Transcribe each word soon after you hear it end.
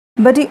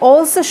but he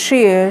also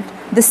shared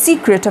the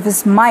secret of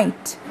his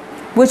might,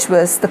 which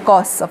was the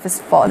cause of his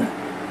fall.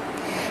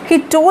 He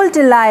told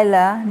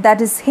Delilah that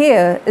his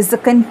hair is the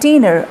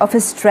container of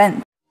his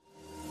strength.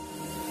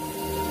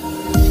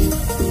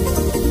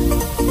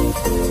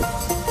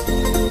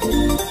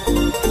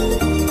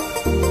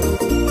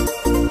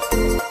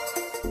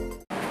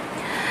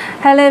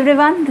 Hello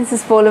everyone, this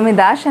is Poulami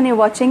and you're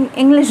watching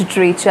English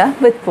Literature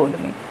with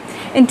Poulami.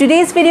 In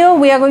today's video,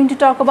 we are going to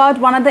talk about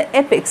one of the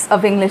epics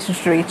of English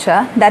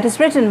literature that is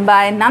written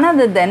by none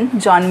other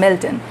than John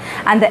Milton,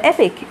 and the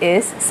epic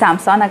is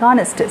Samson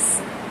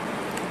Agonistes.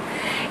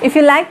 If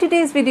you like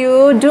today's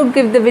video, do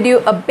give the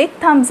video a big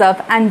thumbs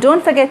up and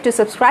don't forget to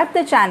subscribe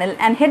to the channel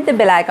and hit the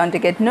bell icon to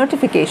get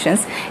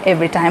notifications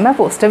every time I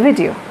post a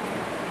video.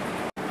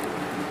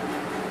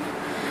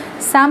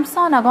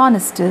 Samson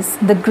Agonistes,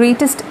 the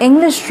greatest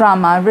English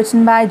drama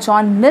written by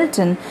John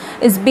Milton,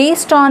 is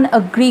based on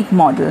a Greek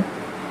model,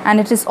 and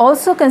it is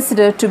also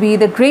considered to be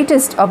the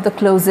greatest of the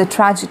closer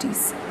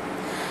tragedies.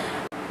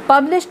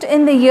 Published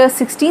in the year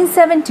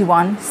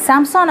 1671,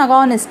 Samson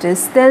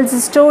Agonistes tells the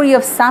story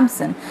of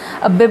Samson,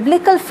 a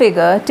biblical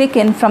figure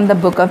taken from the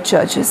book of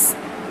Judges.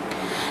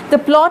 The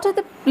plot of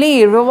the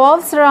play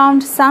revolves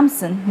around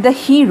Samson, the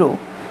hero,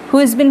 who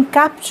has been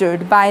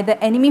captured by the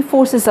enemy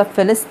forces of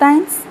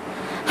Philistines,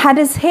 had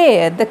his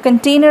hair, the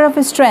container of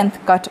his strength,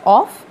 cut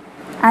off,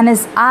 and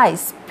his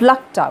eyes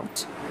plucked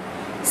out.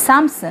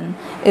 Samson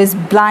is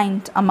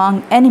blind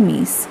among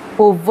enemies,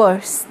 or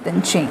worse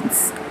than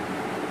chains.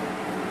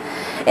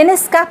 In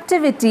his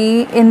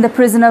captivity in the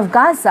prison of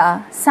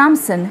Gaza,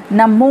 Samson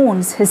now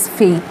mourns his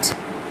fate.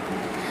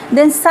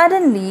 Then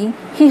suddenly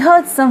he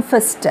heard some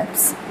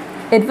footsteps.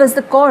 It was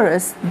the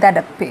chorus that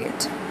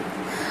appeared.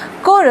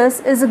 Chorus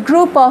is a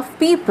group of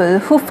people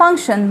who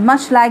function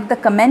much like the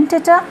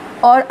commentator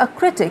or a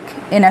critic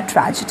in a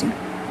tragedy.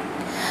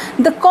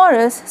 The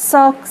chorus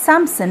saw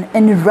Samson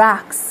in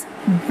rags,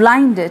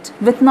 blinded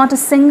with not a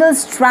single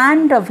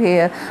strand of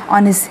hair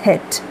on his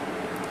head.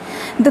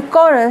 The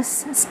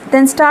chorus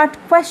then start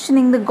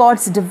questioning the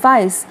God's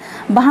device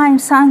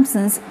behind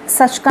Samson's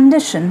such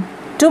condition,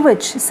 to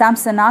which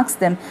Samson asks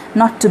them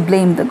not to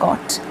blame the God.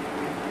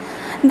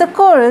 The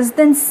chorus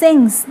then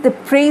sings the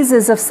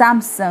praises of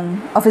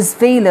Samson, of his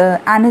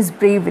valor and his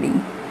bravery,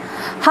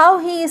 how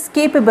he is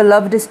capable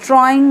of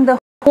destroying the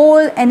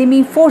whole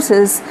enemy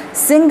forces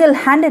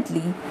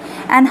single-handedly,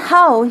 and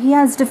how he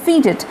has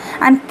defeated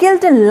and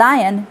killed a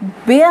lion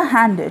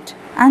barehanded,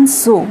 and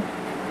so.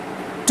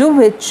 To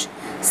which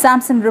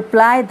Samson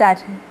replied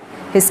that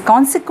his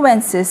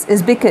consequences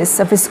is because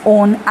of his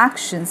own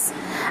actions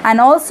and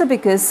also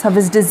because of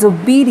his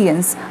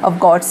disobedience of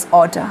God's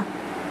order.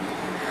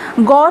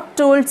 God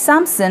told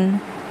Samson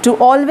to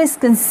always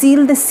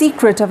conceal the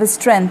secret of his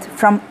strength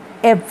from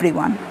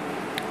everyone.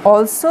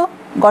 Also,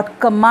 God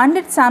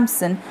commanded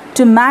Samson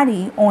to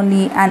marry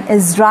only an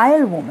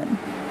Israel woman.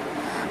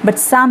 But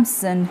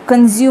Samson,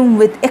 consumed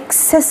with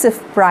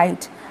excessive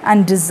pride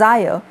and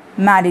desire,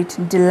 married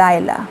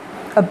Delilah,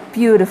 a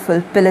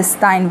beautiful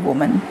Philistine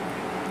woman.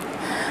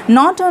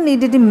 Not only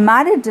did he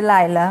marry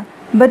Delilah,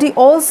 but he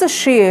also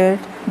shared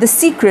the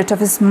secret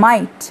of his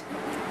might,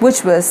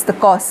 which was the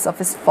cause of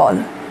his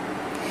fall.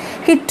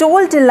 He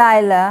told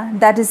Delilah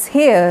that his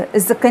hair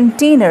is the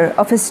container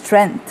of his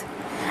strength,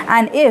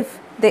 and if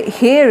the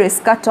hair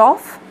is cut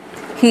off,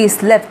 he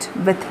is left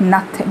with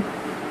nothing.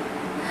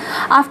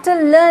 After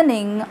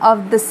learning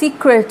of the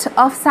secret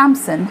of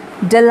Samson,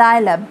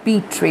 Delilah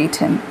betrayed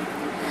him.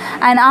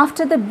 And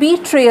after the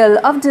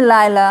betrayal of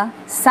Delilah,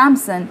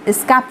 Samson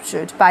is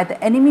captured by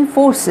the enemy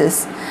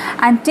forces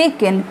and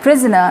taken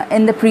prisoner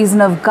in the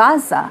prison of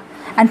Gaza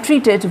and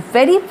treated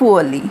very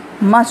poorly,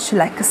 much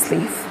like a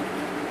slave.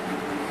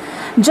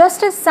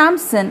 Just as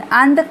Samson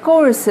and the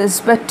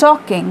choruses were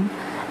talking,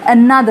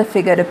 another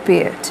figure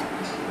appeared.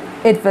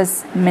 It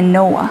was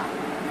Manoah,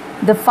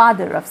 the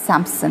father of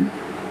Samson.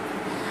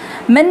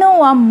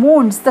 Manoah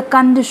mourns the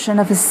condition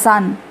of his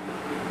son.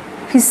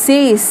 He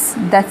says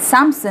that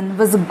Samson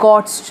was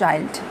God's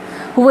child,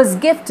 who was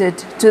gifted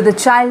to the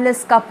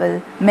childless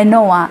couple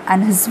Manoah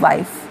and his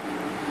wife.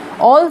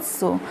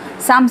 Also,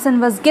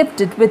 Samson was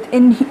gifted with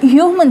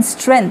inhuman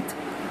strength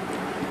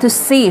to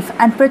save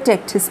and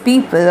protect his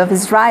people of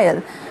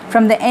Israel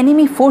from the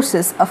enemy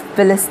forces of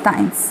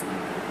Philistines.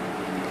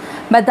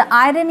 But the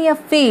irony of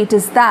fate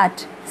is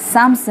that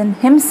Samson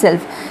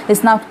himself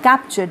is now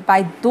captured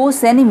by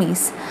those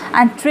enemies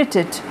and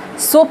treated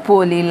so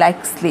poorly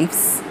like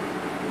slaves.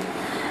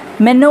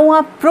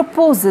 Manoah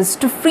proposes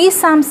to free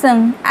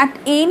Samson at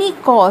any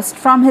cost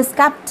from his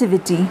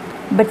captivity,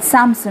 but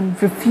Samson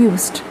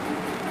refused.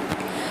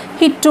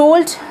 He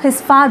told his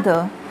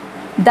father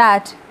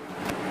that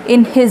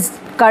in his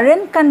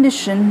current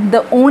condition,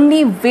 the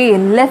only way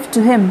left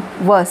to him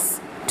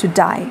was to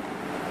die.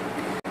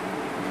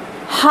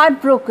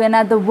 Heartbroken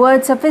at the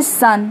words of his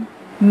son,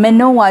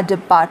 Manoah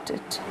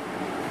departed.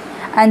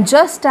 And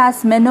just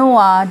as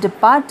Manoah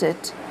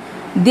departed,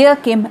 there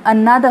came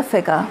another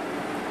figure,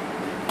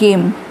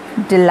 came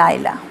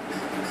Delilah.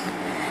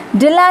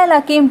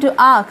 Delilah came to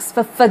ask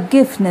for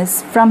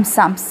forgiveness from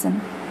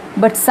Samson.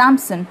 but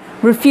Samson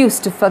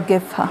refused to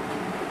forgive her.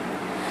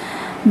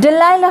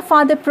 Delilah's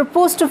father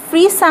proposed to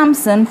free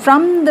Samson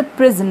from the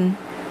prison,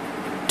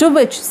 to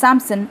which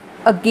Samson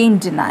again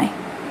denied.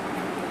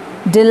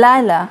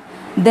 Delilah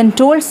then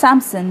told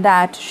Samson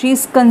that she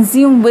is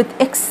consumed with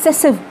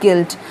excessive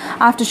guilt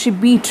after she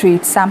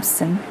betrayed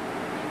Samson.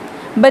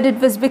 But it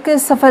was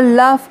because of her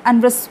love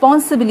and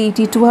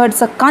responsibility towards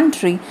her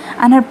country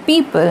and her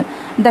people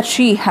that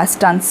she has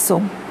done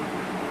so.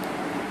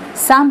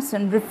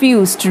 Samson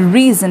refused to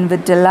reason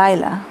with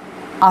Delilah,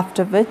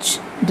 after which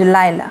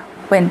Delilah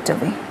went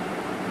away.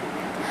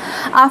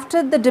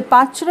 After the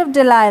departure of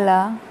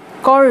Delilah,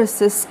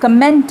 choruses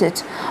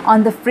commented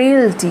on the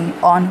frailty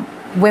of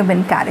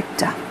women's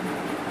character.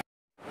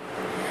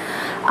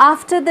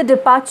 After the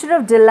departure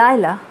of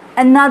Delilah,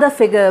 another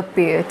figure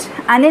appeared,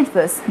 and it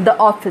was the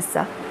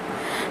officer.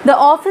 The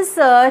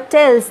officer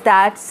tells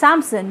that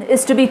Samson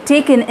is to be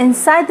taken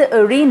inside the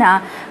arena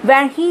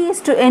where he is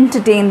to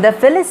entertain the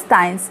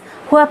Philistines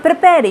who are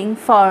preparing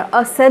for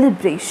a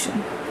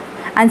celebration.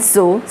 And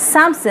so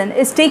Samson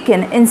is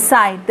taken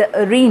inside the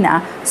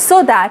arena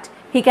so that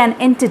he can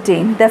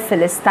entertain the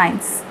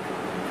Philistines.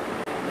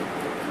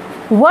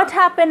 What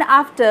happened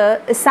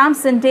after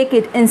Samson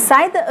taken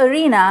inside the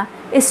arena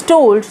is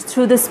told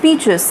through the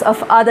speeches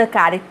of other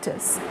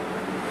characters.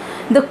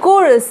 The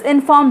chorus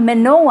informed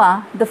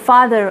Manoah, the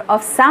father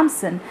of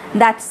Samson,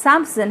 that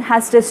Samson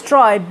has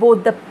destroyed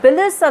both the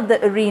pillars of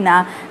the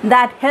arena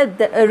that helped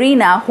the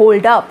arena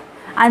hold up,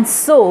 and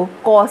so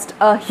caused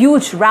a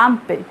huge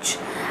rampage.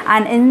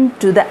 And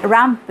into the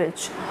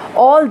rampage,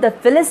 all the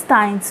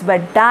Philistines were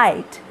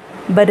died,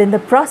 but in the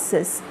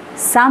process,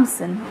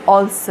 Samson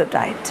also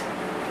died.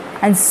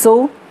 And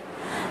so,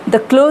 the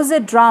closer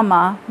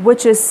drama,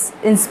 which is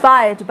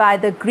inspired by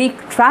the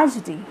Greek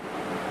tragedy,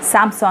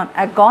 Samson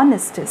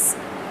Agonistes,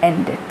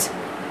 ended.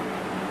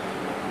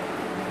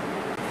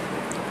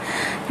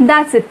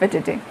 That's it for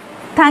today.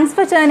 Thanks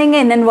for tuning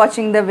in and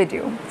watching the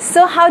video.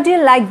 So how do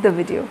you like the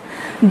video?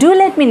 Do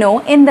let me know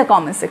in the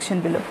comment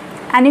section below.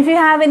 And if you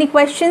have any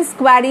questions,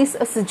 queries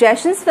or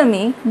suggestions for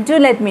me, do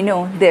let me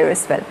know there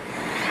as well.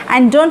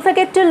 And don't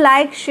forget to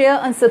like, share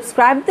and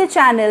subscribe to the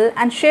channel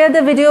and share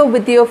the video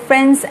with your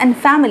friends and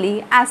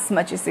family as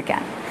much as you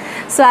can.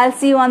 So I'll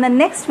see you on the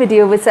next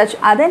video with such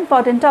other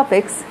important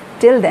topics.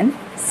 Till then,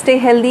 stay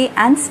healthy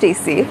and stay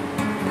safe.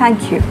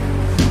 Thank you.